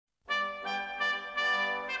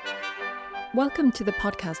Welcome to the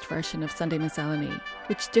podcast version of Sunday Miscellany,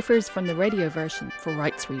 which differs from the radio version for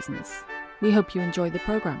rights reasons. We hope you enjoy the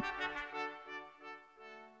programme.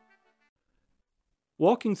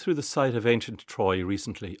 Walking through the site of ancient Troy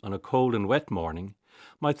recently on a cold and wet morning,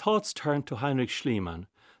 my thoughts turned to Heinrich Schliemann,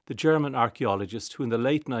 the German archaeologist who in the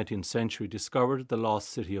late 19th century discovered the lost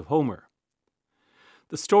city of Homer.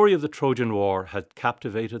 The story of the Trojan War had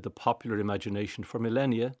captivated the popular imagination for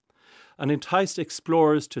millennia and enticed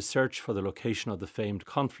explorers to search for the location of the famed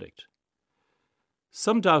conflict.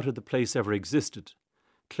 Some doubted the place ever existed,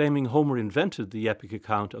 claiming Homer invented the epic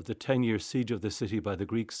account of the 10-year siege of the city by the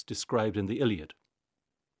Greeks described in the Iliad.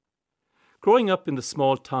 Growing up in the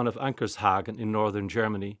small town of Ankershagen in northern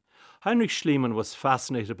Germany, Heinrich Schliemann was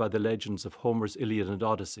fascinated by the legends of Homer's Iliad and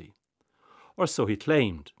Odyssey. Or so he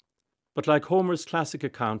claimed. But like Homer's classic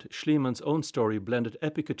account, Schliemann's own story blended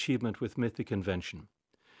epic achievement with mythic invention.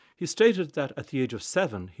 He stated that at the age of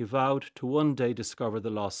 7, he vowed to one day discover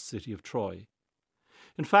the lost city of Troy.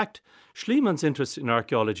 In fact, Schliemann's interest in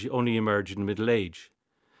archaeology only emerged in middle age.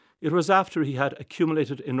 It was after he had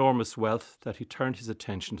accumulated enormous wealth that he turned his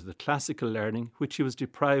attention to the classical learning which he was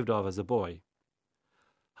deprived of as a boy.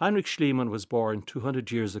 Heinrich Schliemann was born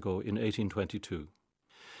 200 years ago in 1822.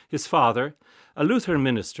 His father, a Lutheran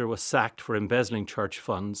minister, was sacked for embezzling church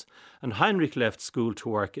funds, and Heinrich left school to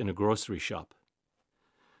work in a grocery shop.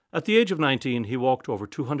 At the age of 19, he walked over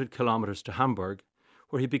 200 kilometers to Hamburg,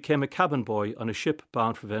 where he became a cabin boy on a ship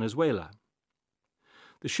bound for Venezuela.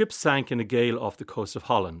 The ship sank in a gale off the coast of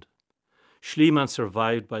Holland. Schliemann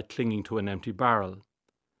survived by clinging to an empty barrel.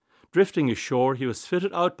 Drifting ashore, he was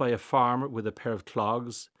fitted out by a farmer with a pair of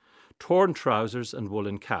clogs, torn trousers and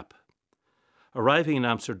woolen cap. Arriving in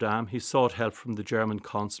Amsterdam, he sought help from the German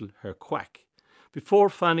consul, Herr Quack, before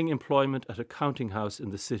finding employment at a counting house in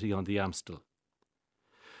the city on the Amstel.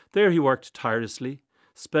 There he worked tirelessly,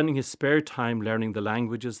 spending his spare time learning the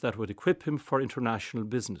languages that would equip him for international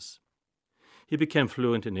business. He became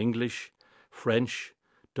fluent in English, French,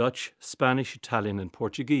 Dutch, Spanish, Italian and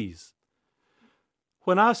Portuguese.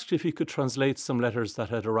 When asked if he could translate some letters that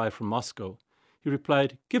had arrived from Moscow, he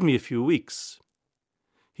replied, "Give me a few weeks."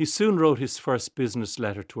 He soon wrote his first business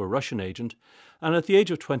letter to a Russian agent, and at the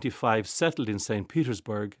age of 25 settled in St.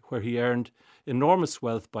 Petersburg, where he earned enormous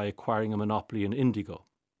wealth by acquiring a monopoly in indigo.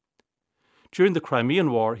 During the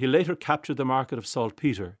Crimean War, he later captured the market of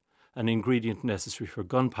saltpeter, an ingredient necessary for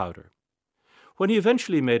gunpowder. When he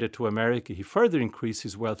eventually made it to America, he further increased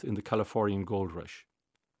his wealth in the Californian gold rush.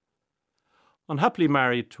 Unhappily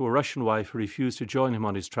married to a Russian wife who refused to join him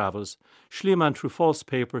on his travels, Schliemann, through false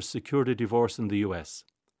papers, secured a divorce in the US.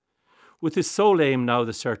 With his sole aim now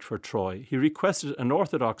the search for Troy, he requested an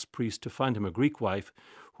Orthodox priest to find him a Greek wife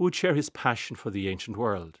who would share his passion for the ancient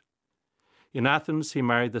world. In Athens, he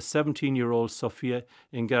married the 17-year-old Sophia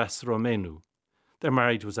Engrasromenou. Their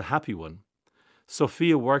marriage was a happy one.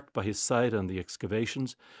 Sophia worked by his side on the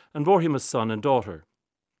excavations and bore him a son and daughter.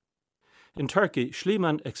 In Turkey,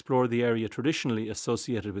 Schliemann explored the area traditionally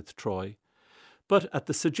associated with Troy, but at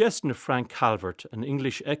the suggestion of Frank Calvert, an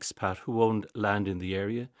English expat who owned land in the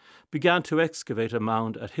area, began to excavate a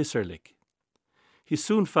mound at Hisarlik. He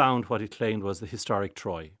soon found what he claimed was the historic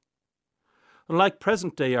Troy. Unlike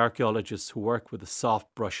present-day archaeologists who work with a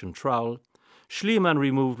soft brush and trowel, Schliemann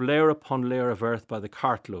removed layer upon layer of earth by the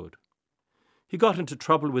cartload. He got into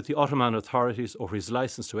trouble with the Ottoman authorities over his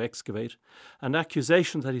license to excavate and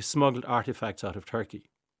accusations that he smuggled artifacts out of Turkey.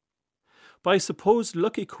 By a supposed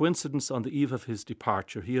lucky coincidence on the eve of his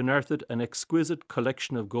departure, he unearthed an exquisite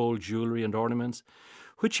collection of gold jewellery and ornaments,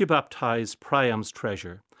 which he baptized Priam's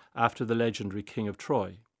treasure, after the legendary king of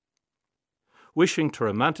Troy. Wishing to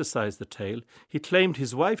romanticize the tale, he claimed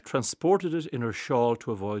his wife transported it in her shawl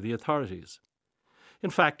to avoid the authorities. In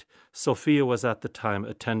fact, Sophia was at the time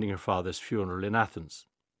attending her father's funeral in Athens.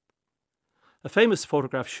 A famous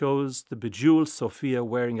photograph shows the bejeweled Sophia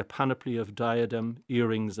wearing a panoply of diadem,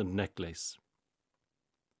 earrings and necklace.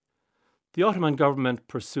 The Ottoman government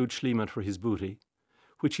pursued Schliemann for his booty,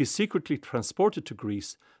 which he secretly transported to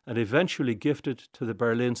Greece and eventually gifted to the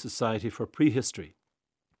Berlin Society for Prehistory.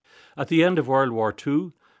 At the end of World War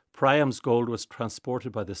II, Priam's gold was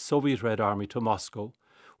transported by the Soviet Red Army to Moscow,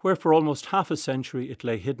 where for almost half a century it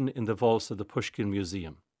lay hidden in the vaults of the Pushkin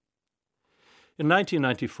Museum. In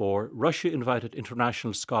 1994, Russia invited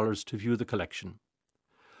international scholars to view the collection.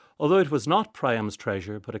 Although it was not Priam's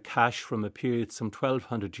treasure, but a cache from a period some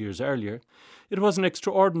 1,200 years earlier, it was an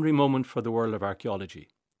extraordinary moment for the world of archaeology.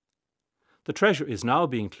 The treasure is now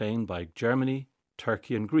being claimed by Germany,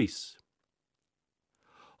 Turkey and Greece.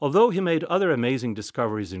 Although he made other amazing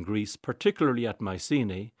discoveries in Greece, particularly at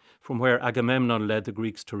Mycenae, from where Agamemnon led the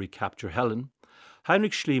Greeks to recapture Helen,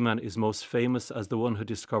 Heinrich Schliemann is most famous as the one who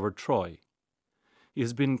discovered Troy. He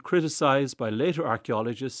has been criticised by later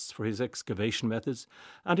archaeologists for his excavation methods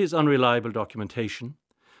and his unreliable documentation,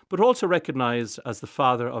 but also recognised as the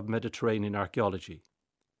father of Mediterranean archaeology.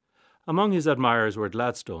 Among his admirers were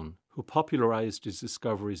Gladstone, who popularised his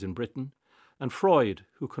discoveries in Britain, and Freud,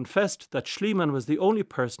 who confessed that Schliemann was the only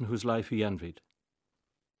person whose life he envied.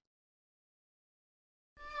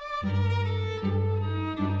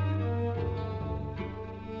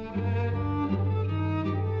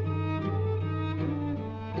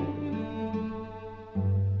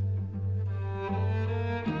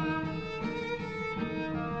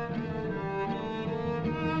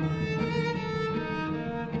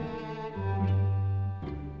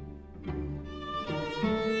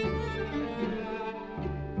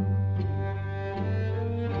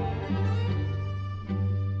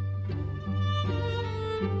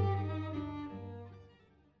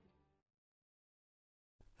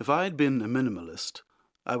 If I had been a minimalist,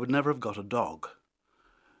 I would never have got a dog.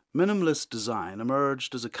 Minimalist design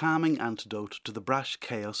emerged as a calming antidote to the brash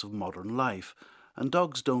chaos of modern life, and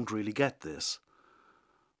dogs don't really get this.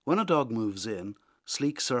 When a dog moves in,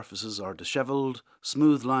 sleek surfaces are dishevelled,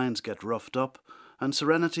 smooth lines get roughed up, and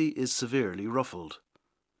serenity is severely ruffled.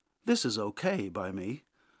 This is okay by me.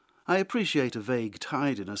 I appreciate a vague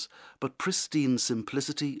tidiness, but pristine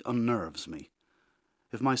simplicity unnerves me.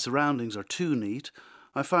 If my surroundings are too neat,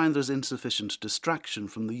 I find there's insufficient distraction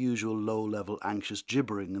from the usual low-level anxious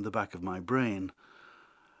gibbering in the back of my brain.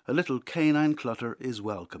 A little canine clutter is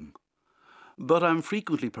welcome. But I'm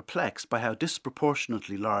frequently perplexed by how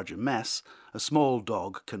disproportionately large a mess a small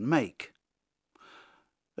dog can make.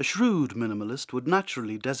 A shrewd minimalist would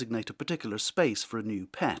naturally designate a particular space for a new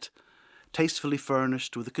pet, tastefully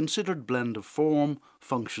furnished with a considered blend of form,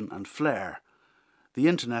 function and flair. The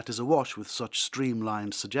internet is awash with such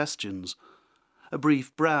streamlined suggestions. A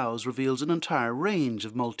brief browse reveals an entire range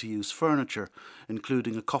of multi-use furniture,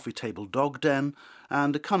 including a coffee table dog den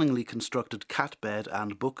and a cunningly constructed cat bed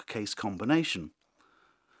and bookcase combination.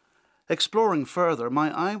 Exploring further,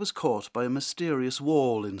 my eye was caught by a mysterious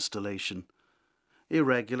wall installation.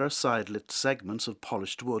 Irregular side-lit segments of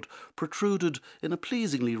polished wood protruded in a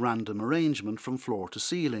pleasingly random arrangement from floor to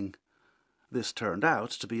ceiling. This turned out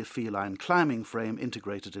to be a feline climbing frame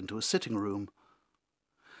integrated into a sitting room.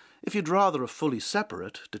 If you'd rather a fully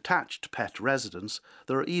separate, detached pet residence,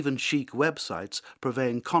 there are even chic websites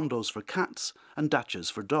purveying condos for cats and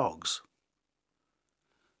dachas for dogs.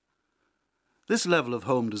 This level of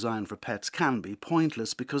home design for pets can be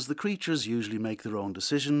pointless because the creatures usually make their own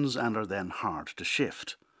decisions and are then hard to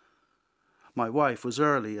shift. My wife was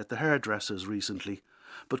early at the hairdresser's recently,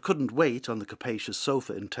 but couldn't wait on the capacious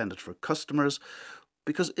sofa intended for customers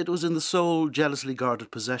because it was in the sole jealously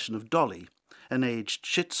guarded possession of Dolly, an aged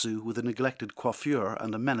Shih Tzu with a neglected coiffure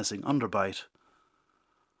and a menacing underbite.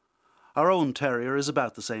 Our own terrier is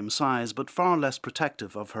about the same size, but far less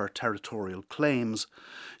protective of her territorial claims.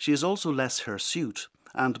 She is also less hirsute,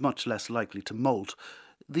 and much less likely to molt.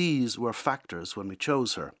 These were factors when we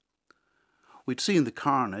chose her. We'd seen the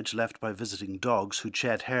carnage left by visiting dogs who'd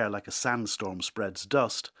shed hair like a sandstorm spreads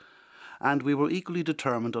dust, and we were equally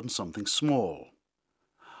determined on something small.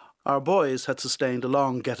 Our boys had sustained a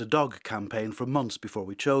long get-a-dog campaign for months before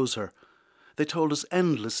we chose her. They told us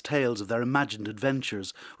endless tales of their imagined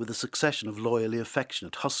adventures with a succession of loyally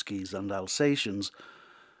affectionate huskies and Alsatians.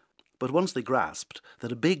 But once they grasped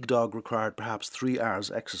that a big dog required perhaps 3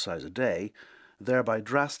 hours exercise a day, thereby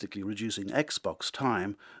drastically reducing Xbox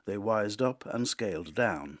time, they wised up and scaled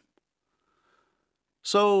down.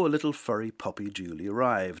 So a little furry puppy duly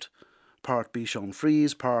arrived. Part Bichon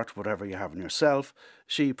Frise, part whatever you have in yourself,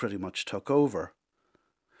 she pretty much took over.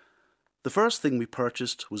 The first thing we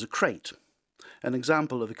purchased was a crate. An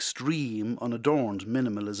example of extreme, unadorned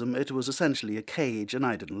minimalism. It was essentially a cage, and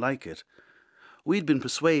I didn't like it. We'd been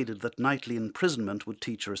persuaded that nightly imprisonment would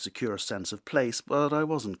teach her a secure sense of place, but I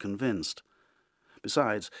wasn't convinced.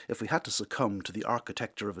 Besides, if we had to succumb to the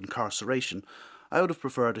architecture of incarceration, I would have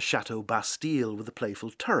preferred a Chateau Bastille with a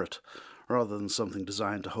playful turret, rather than something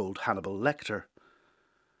designed to hold Hannibal Lecter.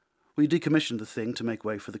 We decommissioned the thing to make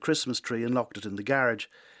way for the Christmas tree and locked it in the garage.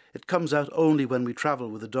 It comes out only when we travel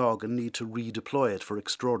with a dog and need to redeploy it for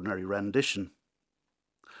extraordinary rendition.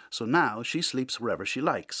 So now she sleeps wherever she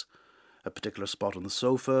likes. A particular spot on the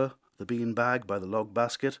sofa, the bean bag by the log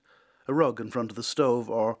basket, a rug in front of the stove,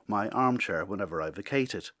 or my armchair whenever I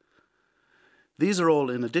vacate it. These are all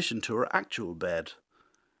in addition to her actual bed.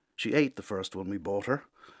 She ate the first one we bought her,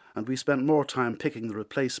 and we spent more time picking the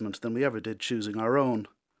replacement than we ever did choosing our own.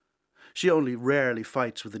 She only rarely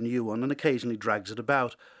fights with the new one and occasionally drags it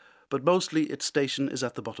about, but mostly its station is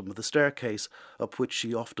at the bottom of the staircase, up which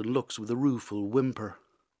she often looks with a rueful whimper.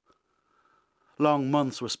 Long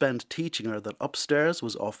months were spent teaching her that upstairs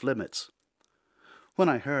was off limits. When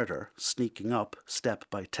I heard her, sneaking up, step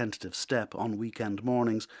by tentative step, on weekend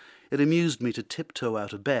mornings, it amused me to tiptoe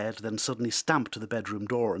out of bed, then suddenly stamp to the bedroom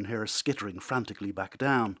door and hear her skittering frantically back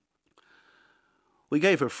down. We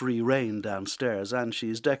gave her free rein downstairs, and she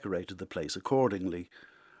has decorated the place accordingly.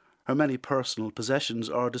 Her many personal possessions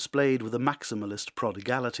are displayed with a maximalist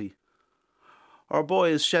prodigality. Our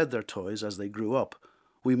boys shed their toys as they grew up.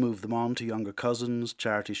 We moved them on to younger cousins,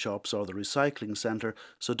 charity shops or the recycling centre,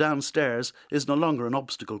 so downstairs is no longer an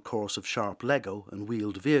obstacle course of sharp Lego and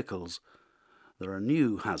wheeled vehicles. There are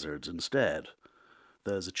new hazards instead.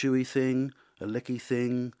 There's a chewy thing, a licky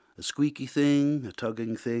thing, a squeaky thing, a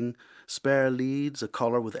tugging thing, spare leads, a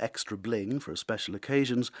collar with extra bling for special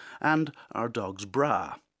occasions, and our dog's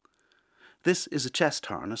bra. This is a chest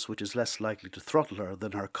harness which is less likely to throttle her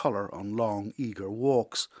than her collar on long, eager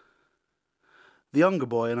walks. The younger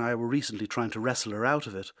boy and I were recently trying to wrestle her out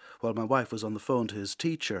of it while my wife was on the phone to his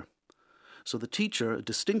teacher. So the teacher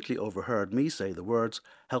distinctly overheard me say the words,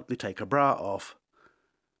 "Help me take her bra off."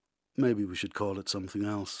 Maybe we should call it something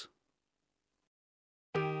else.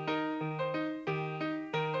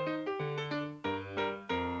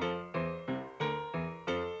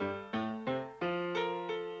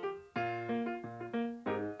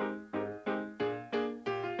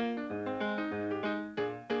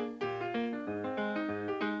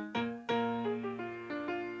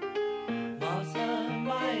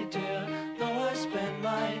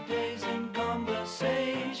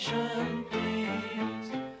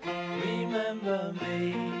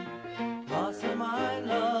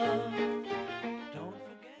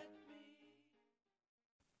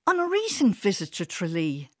 On a recent visit to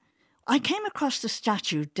Tralee, I came across the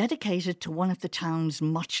statue dedicated to one of the town's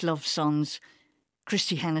much-loved sons,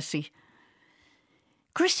 Christy Hennessy.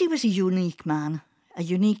 Christy was a unique man, a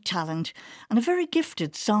unique talent, and a very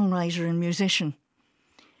gifted songwriter and musician.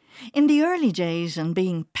 In the early days, and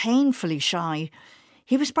being painfully shy,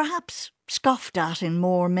 he was perhaps scoffed at in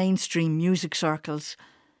more mainstream music circles,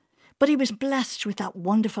 but he was blessed with that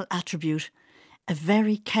wonderful attribute, a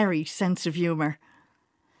very Kerry sense of humour.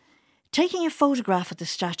 Taking a photograph of the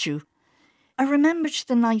statue, I remembered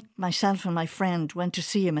the night myself and my friend went to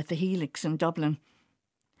see him at the Helix in Dublin.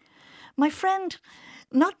 My friend,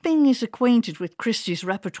 not being as acquainted with Christy's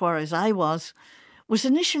repertoire as I was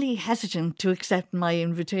initially hesitant to accept my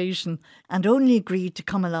invitation and only agreed to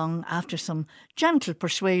come along after some gentle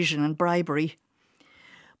persuasion and bribery.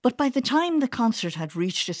 But by the time the concert had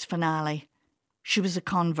reached its finale, she was a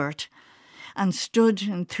convert and stood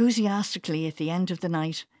enthusiastically at the end of the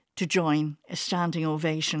night to join a standing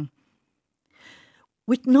ovation.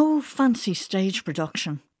 With no fancy stage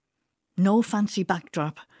production, no fancy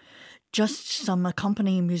backdrop, just some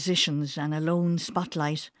accompanying musicians and a lone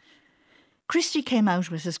spotlight, Christy came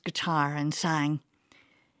out with his guitar and sang.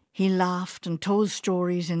 He laughed and told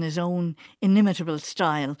stories in his own inimitable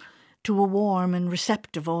style to a warm and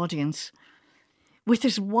receptive audience. With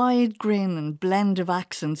his wide grin and blend of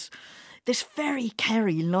accents, this very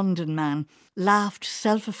Kerry London man laughed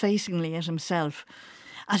self-effacingly at himself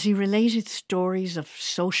as he related stories of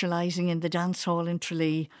socialising in the dance hall in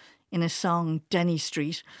Tralee in his song Denny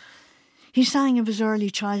Street. He sang of his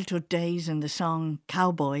early childhood days in the song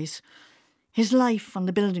Cowboys, his life on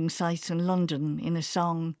the building sites in London in his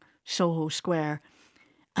song Soho Square,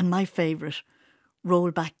 and my favourite,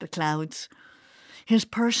 Roll Back the Clouds, his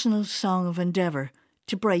personal song of endeavour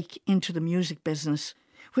to break into the music business,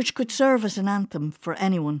 which could serve as an anthem for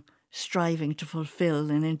anyone striving to fulfil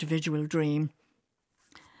an individual dream.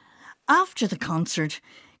 After the concert,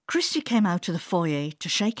 Christy came out to the foyer to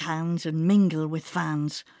shake hands and mingle with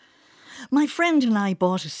fans. My friend and I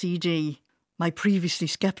bought a CD, my previously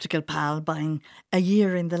sceptical pal buying A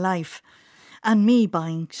Year in the Life, and me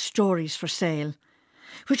buying Stories for Sale,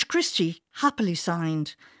 which Christy happily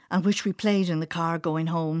signed and which we played in the car going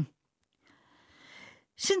home.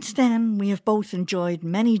 Since then, we have both enjoyed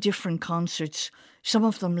many different concerts, some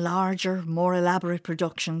of them larger, more elaborate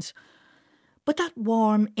productions. But that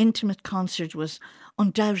warm, intimate concert was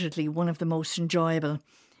undoubtedly one of the most enjoyable,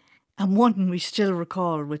 and one we still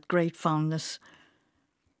recall with great fondness.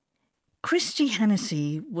 Christy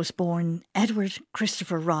Hennessy was born Edward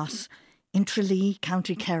Christopher Ross in Tralee,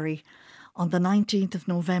 County Kerry, on the 19th of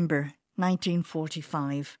November,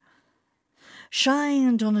 1945. Shy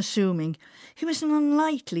and unassuming, he was an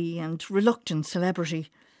unlikely and reluctant celebrity.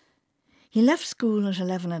 He left school at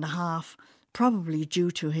 11 and a half, probably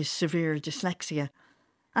due to his severe dyslexia,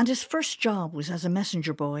 and his first job was as a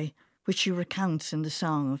messenger boy, which she recounts in the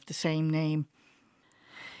song of the same name.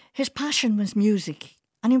 His passion was music,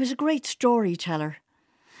 and he was a great storyteller.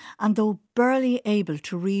 And though barely able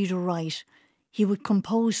to read or write, he would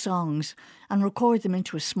compose songs and record them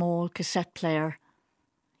into a small cassette player.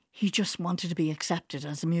 He just wanted to be accepted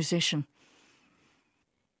as a musician.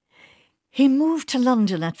 He moved to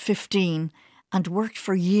London at 15 and worked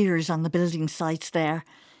for years on the building sites there,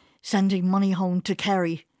 sending money home to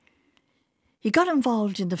Kerry. He got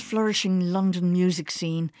involved in the flourishing London music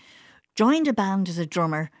scene, joined a band as a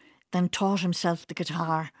drummer, then taught himself the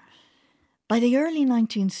guitar. By the early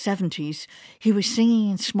 1970s, he was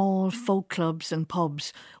singing in small folk clubs and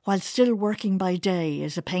pubs while still working by day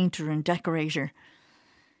as a painter and decorator.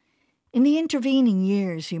 In the intervening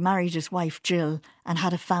years, he married his wife Jill and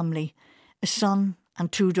had a family, a son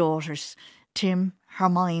and 2 daughters, Tim,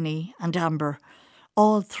 Hermione and Amber,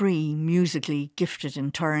 all 3 musically gifted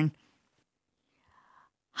in turn.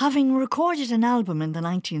 Having recorded an album in the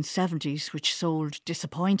 1970s which sold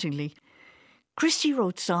disappointingly, Christy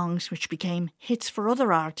wrote songs which became hits for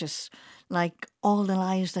other artists, like All the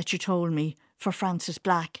Lies That You Told Me for Francis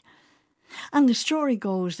Black. And the story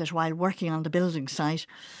goes that while working on the building site,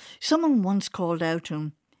 someone once called out to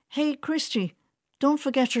him, "Hey Christy, don't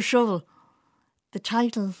forget your shovel," the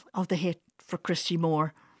title of the hit for Christy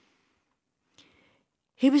Moore.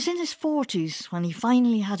 He was in his 40s when he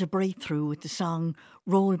finally had a breakthrough with the song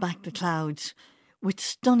Roll Back the Clouds, with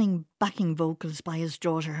stunning backing vocals by his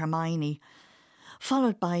daughter Hermione,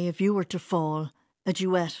 followed by If You Were to Fall, a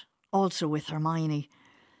duet also with Hermione.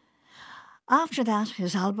 After that,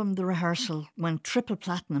 his album The Rehearsal went triple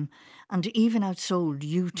platinum and even outsold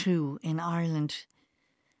U2 in Ireland.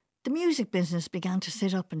 The music business began to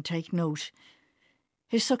sit up and take note.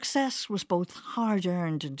 His success was both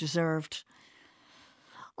hard-earned and deserved.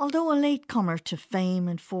 Although a latecomer to fame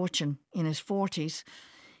and fortune in his 40s,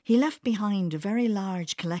 he left behind a very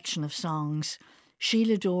large collection of songs: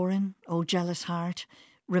 Sheila Doran, Oh Jealous Heart,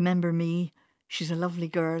 Remember Me, She's a Lovely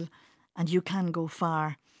Girl, and You Can Go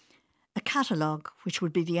Far, a catalogue which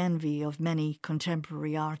would be the envy of many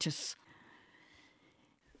contemporary artists.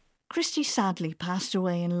 Christy sadly passed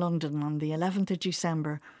away in London on the 11th of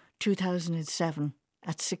December 2007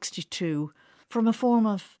 at 62 from a form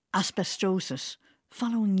of asbestosis,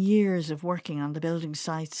 following years of working on the building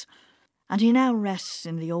sites, and he now rests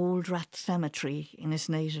in the Old Rat Cemetery in his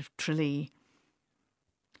native Tralee.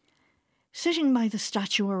 Sitting by the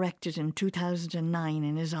statue erected in 2009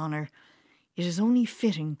 in his honour, it is only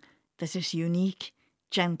fitting that this unique,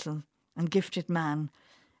 gentle and gifted man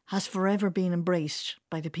has forever been embraced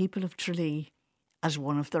by the people of Tralee as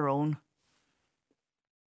one of their own.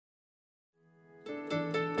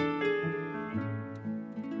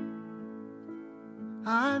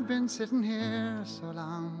 I've been sitting here so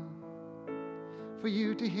long for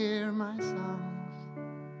you to hear my songs,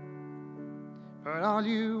 but all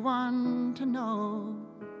you want to know,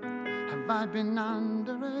 have I been on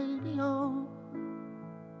the radio?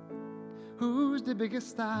 Who's the biggest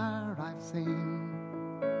star I've seen?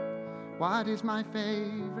 What is my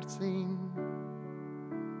favourite scene?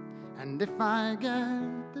 And if I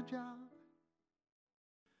get the job.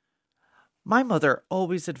 My mother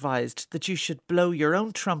always advised that you should blow your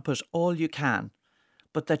own trumpet all you can,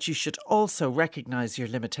 but that you should also recognise your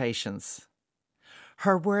limitations.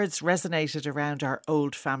 Her words resonated around our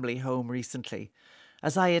old family home recently,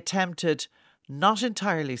 as I attempted, not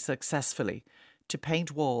entirely successfully, to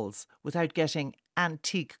paint walls without getting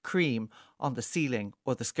antique cream on the ceiling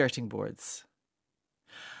or the skirting boards.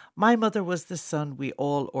 My mother was the sun we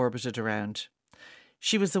all orbited around.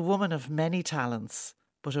 She was a woman of many talents,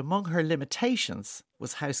 but among her limitations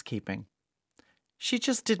was housekeeping. She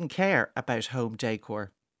just didn't care about home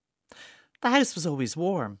decor. The house was always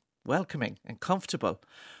warm, welcoming and comfortable,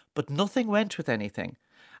 but nothing went with anything,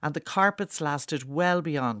 and the carpets lasted well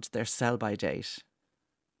beyond their sell-by date.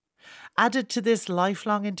 Added to this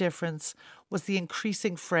lifelong indifference was the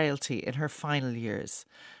increasing frailty in her final years,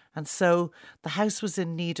 and so the house was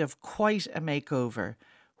in need of quite a makeover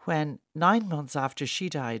when, 9 months after she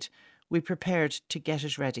died, we prepared to get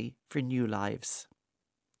it ready for new lives.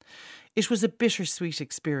 It was a bittersweet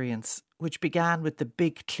experience, which began with the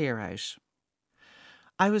big clear-out.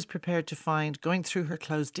 I was prepared to find going through her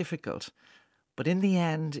clothes difficult, but in the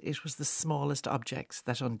end it was the smallest objects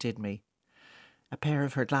that undid me. A pair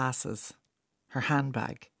of her glasses, her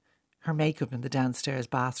handbag, her makeup in the downstairs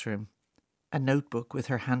bathroom, a notebook with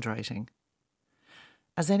her handwriting.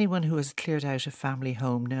 As anyone who has cleared out a family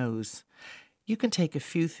home knows, you can take a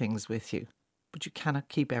few things with you, but you cannot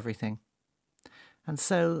keep everything. And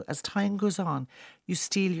so, as time goes on, you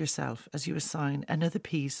steel yourself as you assign another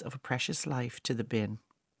piece of a precious life to the bin.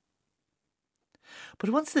 But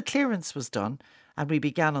once the clearance was done and we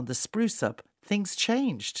began on the spruce up, things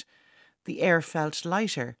changed. The air felt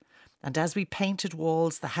lighter, and as we painted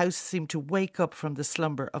walls, the house seemed to wake up from the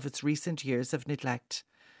slumber of its recent years of neglect.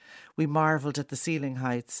 We marvelled at the ceiling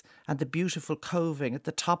heights and the beautiful coving at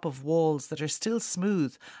the top of walls that are still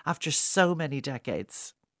smooth after so many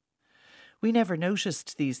decades. We never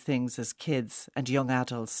noticed these things as kids and young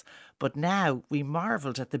adults, but now we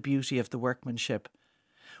marvelled at the beauty of the workmanship.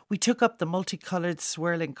 We took up the multicoloured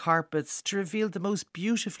swirling carpets to reveal the most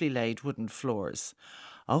beautifully laid wooden floors.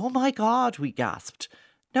 "Oh my God," we gasped.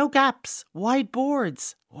 "No gaps, wide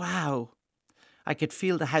boards. Wow." I could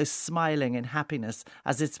feel the house smiling in happiness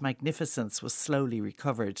as its magnificence was slowly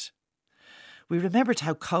recovered. We remembered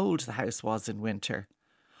how cold the house was in winter.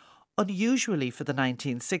 Unusually for the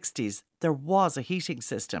 1960s, there was a heating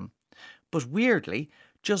system, but weirdly,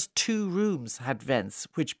 just 2 rooms had vents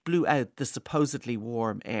which blew out the supposedly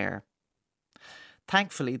warm air.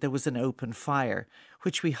 Thankfully, there was an open fire,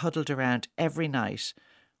 which we huddled around every night,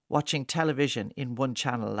 watching television in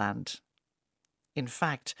one-channel land. In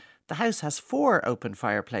fact, the house has 4 open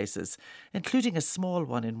fireplaces, including a small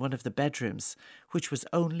one in one of the bedrooms, which was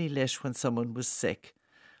only lit when someone was sick.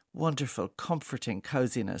 Wonderful, comforting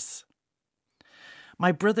coziness.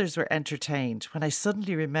 My brothers were entertained when I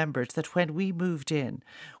suddenly remembered that when we moved in,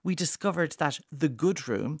 we discovered that the good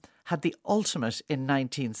room had the ultimate in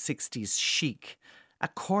 1960s chic, a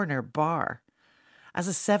corner bar. As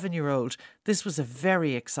a 7-year-old, this was a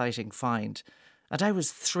very exciting find, and I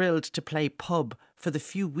was thrilled to play pub for the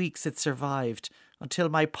few weeks it survived until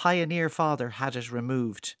my pioneer father had it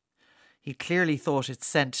removed. He clearly thought it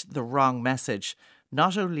sent the wrong message,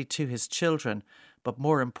 not only to his children, but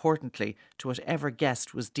more importantly to whatever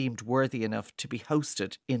guest was deemed worthy enough to be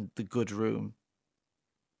hosted in the good room.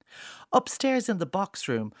 Upstairs in the box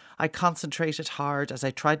room, I concentrated hard as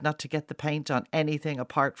I tried not to get the paint on anything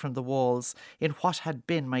apart from the walls in what had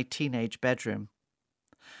been my teenage bedroom.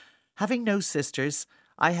 Having no sisters,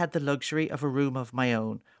 I had the luxury of a room of my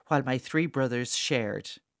own, while my 3 brothers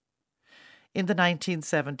shared. In the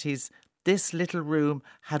 1970s, this little room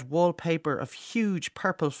had wallpaper of huge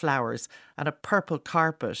purple flowers and a purple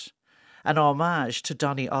carpet, an homage to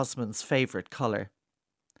Donny Osmond's favourite colour.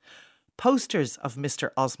 Posters of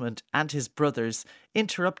Mr. Osmond and his brothers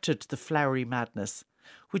interrupted the flowery madness,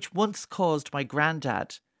 which once caused my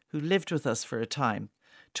granddad, who lived with us for a time,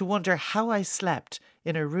 to wonder how I slept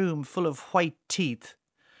in a room full of white teeth.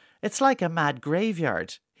 "It's like a mad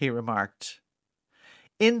graveyard," he remarked.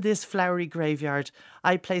 In this flowery graveyard,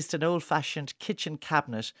 I placed an old-fashioned kitchen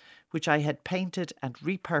cabinet, which I had painted and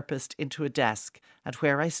repurposed into a desk, and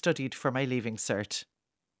where I studied for my leaving cert.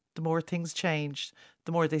 The more things change,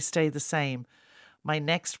 the more they stay the same. My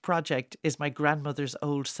next project is my grandmother's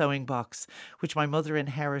old sewing box, which my mother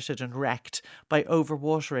inherited and wrecked by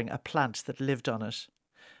overwatering a plant that lived on it.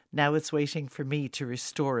 Now it's waiting for me to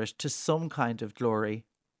restore it to some kind of glory.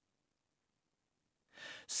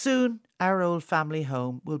 Soon, our old family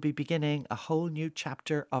home will be beginning a whole new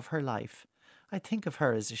chapter of her life. I think of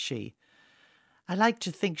her as a she. I like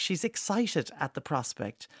to think she's excited at the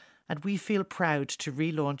prospect, and we feel proud to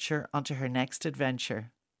relaunch her onto her next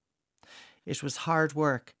adventure. It was hard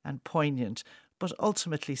work and poignant, but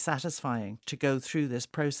ultimately satisfying to go through this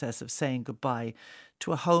process of saying goodbye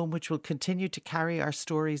to a home which will continue to carry our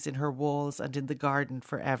stories in her walls and in the garden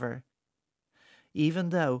forever.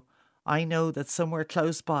 Even though I know that somewhere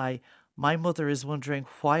close by, my mother is wondering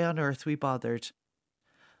why on earth we bothered.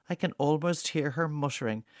 I can almost hear her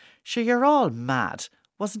muttering, "Sure, you're all mad.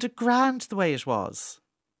 Wasn't it grand the way it was?"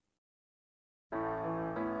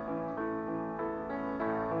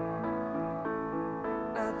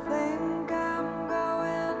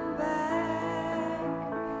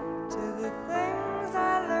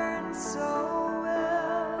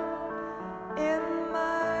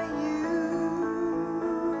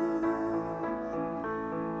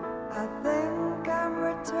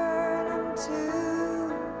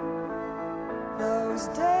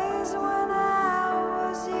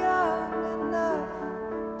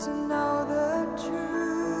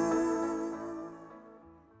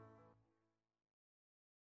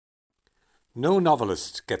 No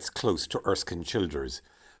novelist gets close to Erskine Childers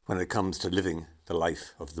when it comes to living the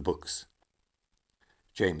life of the books.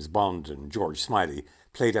 James Bond and George Smiley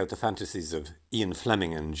played out the fantasies of Ian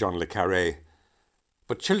Fleming and Jean le Carré,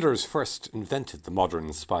 but Childers first invented the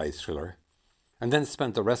modern spy thriller and then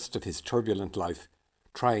spent the rest of his turbulent life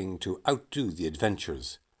trying to outdo the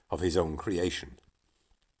adventures of his own creation.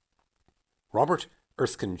 Robert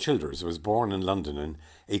Erskine Childers was born in London in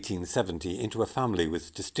 1870 into a family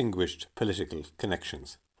with distinguished political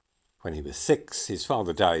connections. When he was 6, his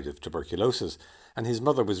father died of tuberculosis, and his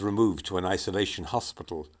mother was removed to an isolation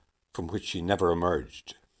hospital from which she never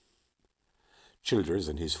emerged. Childers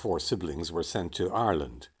and his 4 siblings were sent to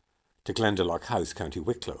Ireland, to Glendalough House, County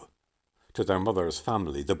Wicklow, to their mother's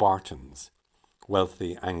family, the Bartons,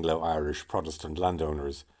 wealthy Anglo-Irish Protestant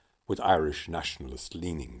landowners with Irish nationalist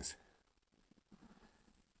leanings.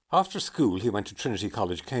 After school, he went to Trinity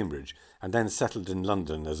College, Cambridge, and then settled in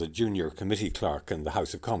London as a junior committee clerk in the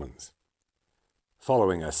House of Commons.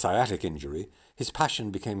 Following a sciatic injury, his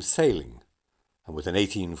passion became sailing, and with an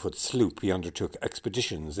 18-foot sloop he undertook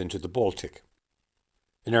expeditions into the Baltic.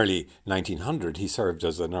 In early 1900 he served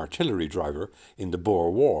as an artillery driver in the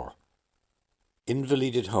Boer War.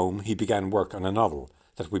 Invalided home, he began work on a novel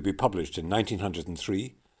that would be published in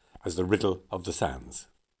 1903 as The Riddle of the Sands.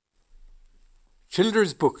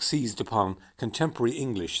 Childers' book seized upon contemporary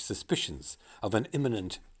English suspicions of an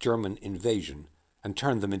imminent German invasion and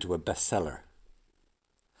turned them into a bestseller.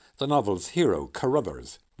 The novel's hero,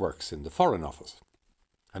 Carruthers, works in the Foreign Office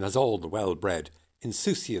and has all the well-bred,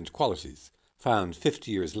 insouciant qualities found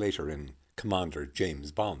 50 years later in Commander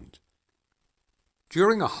James Bond.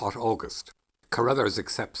 During a hot August, Carruthers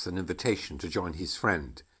accepts an invitation to join his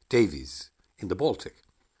friend, Davies, in the Baltic.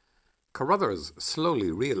 Carruthers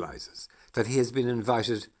slowly realises that he has been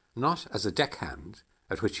invited not as a deckhand,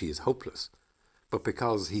 at which he is hopeless, but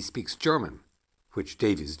because he speaks German, which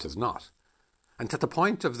Davies does not, and that the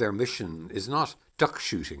point of their mission is not duck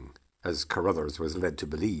shooting, as Carruthers was led to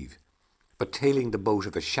believe, but tailing the boat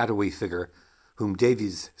of a shadowy figure whom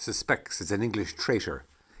Davies suspects is an English traitor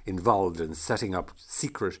involved in setting up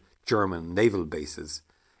secret German naval bases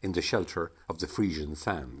in the shelter of the Frisian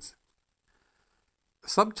Sands.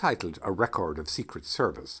 Subtitled A Record of Secret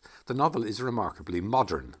Service, the novel is remarkably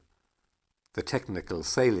modern. The technical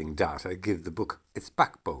sailing data give the book its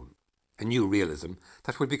backbone, a new realism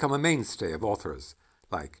that would become a mainstay of authors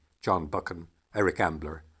like John Buchan, Eric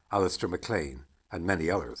Ambler, Alistair MacLean, and many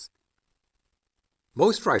others.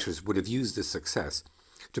 Most writers would have used this success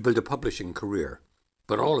to build a publishing career,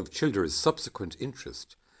 but all of Childers' subsequent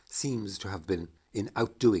interest seems to have been in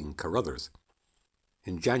outdoing Carruthers.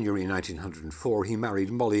 In January 1904 he married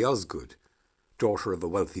Molly Osgood, daughter of a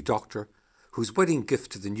wealthy doctor, whose wedding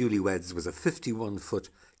gift to the newlyweds was a 51-foot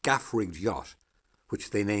gaff-rigged yacht, which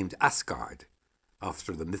they named Asgard,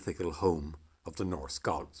 after the mythical home of the Norse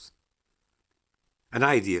gods. An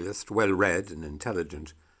idealist, well-read and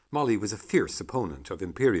intelligent, Molly was a fierce opponent of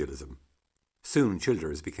imperialism. Soon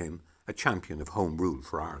Childers became a champion of Home Rule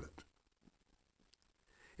for Ireland.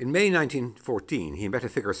 In May 1914 he met a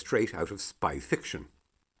figure straight out of spy fiction.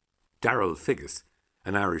 Darrell Figgis,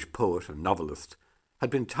 an Irish poet and novelist, had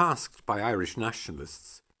been tasked by Irish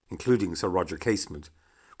nationalists, including Sir Roger Casement,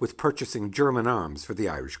 with purchasing German arms for the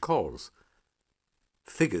Irish cause.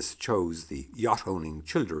 Figgis chose the yacht-owning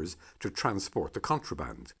Childers to transport the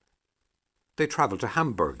contraband. They travelled to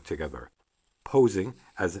Hamburg together, posing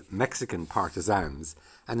as Mexican partisans,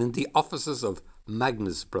 and in the offices of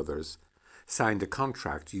Magnus Brothers signed a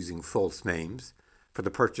contract using false names for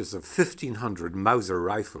the purchase of 1,500 Mauser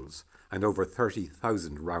rifles and over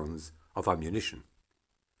 30,000 rounds of ammunition.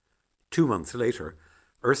 2 months later,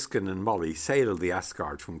 Erskine and Molly sailed the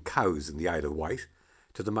Asgard from Cowes in the Isle of Wight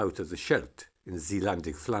to the mouth of the Scheldt in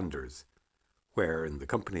Zeelandic Flanders, where, in the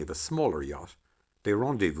company of a smaller yacht, they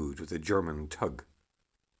rendezvoused with a German tug.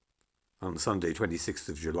 On Sunday, 26th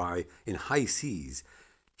of July, in high seas,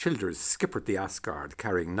 Childers skippered the Asgard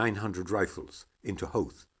carrying 900 rifles into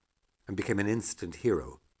Howth and became an instant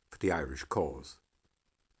hero for the Irish cause.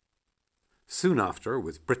 Soon after,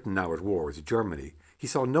 with Britain now at war with Germany, he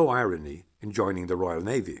saw no irony in joining the Royal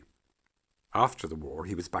Navy. After the war,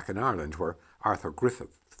 he was back in Ireland, where Arthur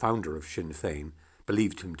Griffith, founder of Sinn Féin,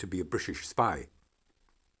 believed him to be a British spy.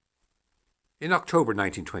 In October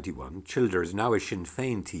 1921, Childers, now a Sinn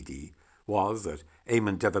Féin TD, was, at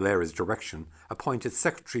Eamon de Valera's direction, appointed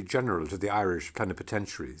Secretary-General to the Irish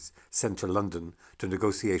plenipotentiaries sent to London to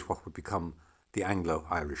negotiate what would become the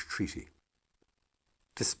Anglo-Irish Treaty.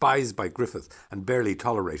 Despised by Griffith and barely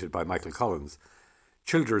tolerated by Michael Collins,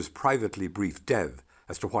 Childers privately briefed Dev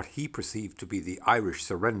as to what he perceived to be the Irish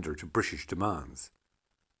surrender to British demands.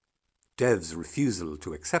 Dev's refusal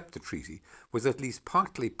to accept the treaty was at least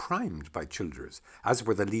partly primed by Childers, as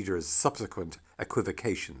were the leader's subsequent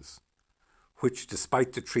equivocations, which,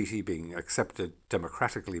 despite the treaty being accepted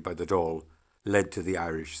democratically by the Dáil, led to the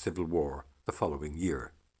Irish Civil War the following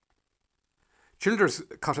year. Childers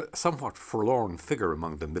cut a somewhat forlorn figure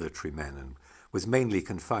among the military men and was mainly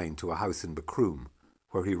confined to a house in Macroom,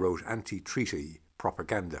 where he wrote anti-treaty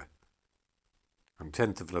propaganda. On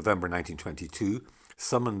 10th of November 1922,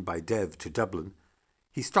 summoned by Dev to Dublin,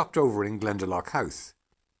 he stopped over in Glendalough House,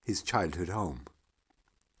 his childhood home.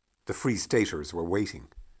 The Free Staters were waiting.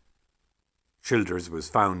 Childers was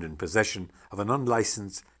found in possession of an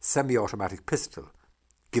unlicensed semi-automatic pistol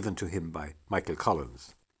given to him by Michael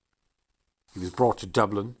Collins. He was brought to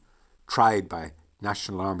Dublin, tried by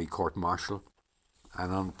National Army court-martial,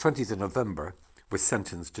 and on 20th of November was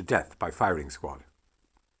sentenced to death by firing squad.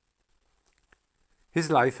 His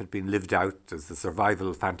life had been lived out as the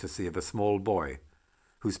survival fantasy of a small boy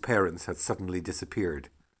whose parents had suddenly disappeared,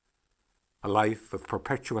 a life of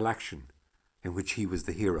perpetual action in which he was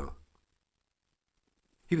the hero.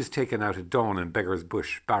 He was taken out at dawn in Beggar's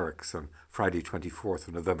Bush Barracks on Friday 24th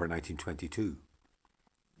of November 1922.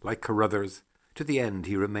 Like Carruthers, to the end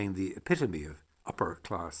he remained the epitome of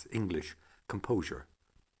upper-class English composure.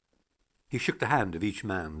 He shook the hand of each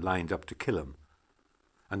man lined up to kill him,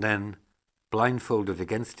 and then, blindfolded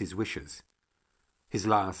against his wishes, his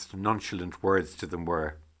last nonchalant words to them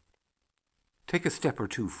were, "Take a step or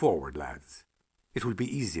two forward, lads. It will be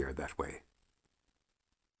easier that way."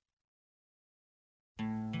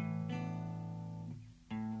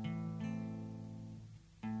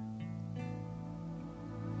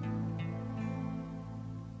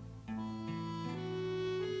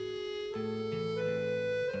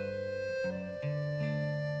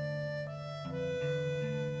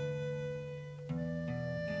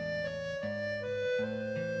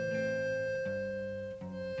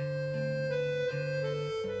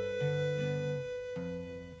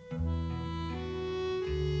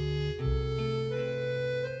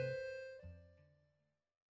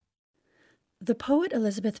 The poet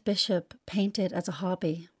Elizabeth Bishop painted as a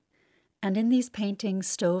hobby, and in these paintings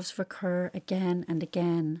stoves recur again and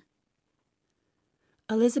again.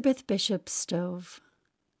 Elizabeth Bishop's stove.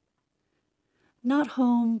 Not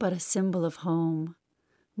home, but a symbol of home,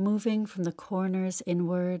 moving from the corners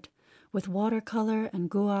inward with watercolour and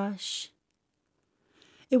gouache.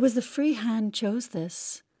 It was the free hand chose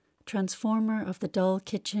this, transformer of the dull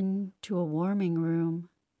kitchen to a warming room,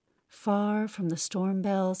 far from the storm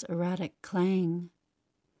bell's erratic clang.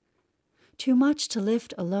 Too much to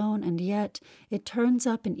lift alone, and yet it turns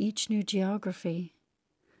up in each new geography.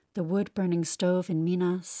 The wood-burning stove in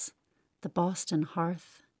Minas, the Boston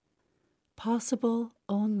hearth. Possible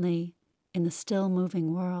only in the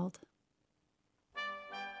still-moving world.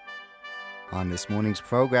 On this morning's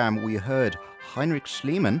programme, we heard Heinrich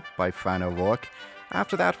Schliemann by Fran O'Rourke.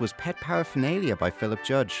 After that was Pet Paraphernalia by Philip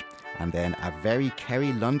Judge. And then A Very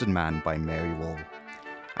Kerry London Man by Mary Wall.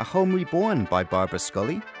 A Home Reborn by Barbara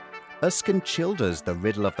Scully. Uskin Childers, The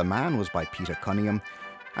Riddle of the Man was by Peter Cunningham.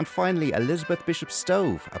 And finally, Elizabeth Bishop's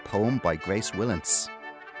Stove, a poem by Grace Willance.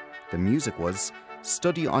 The music was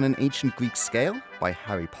Study on an Ancient Greek Scale by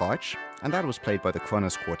Harry Partch, and that was played by the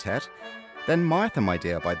Kronos Quartet. Then Martha, My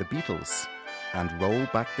Dear by the Beatles. And Roll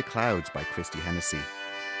Back the Clouds by Christy Hennessy.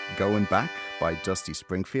 Going Back by Dusty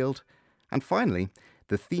Springfield. And finally,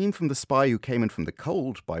 the theme from The Spy Who Came In From the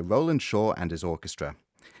Cold by Roland Shaw and his orchestra.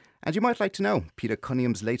 And you might like to know, Peter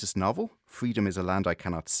Cunningham's latest novel, Freedom is a Land I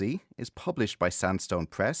Cannot See, is published by Sandstone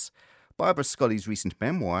Press. Barbara Scully's recent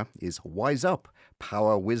memoir is Wise Up,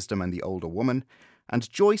 Power, Wisdom and the Older Woman. And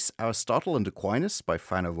Joyce, Aristotle and Aquinas by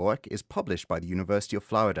Fran O'Rourke is published by the University of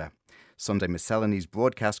Florida. Sunday Miscellany's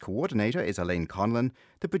broadcast coordinator is Elaine Conlon.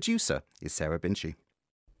 The producer is Sarah Binchy.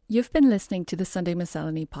 You've been listening to the Sunday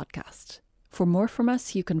Miscellany podcast. For more from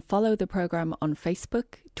us, you can follow the programme on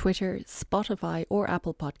Facebook, Twitter, Spotify or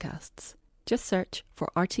Apple Podcasts. Just search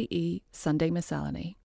for RTE Sunday Miscellany.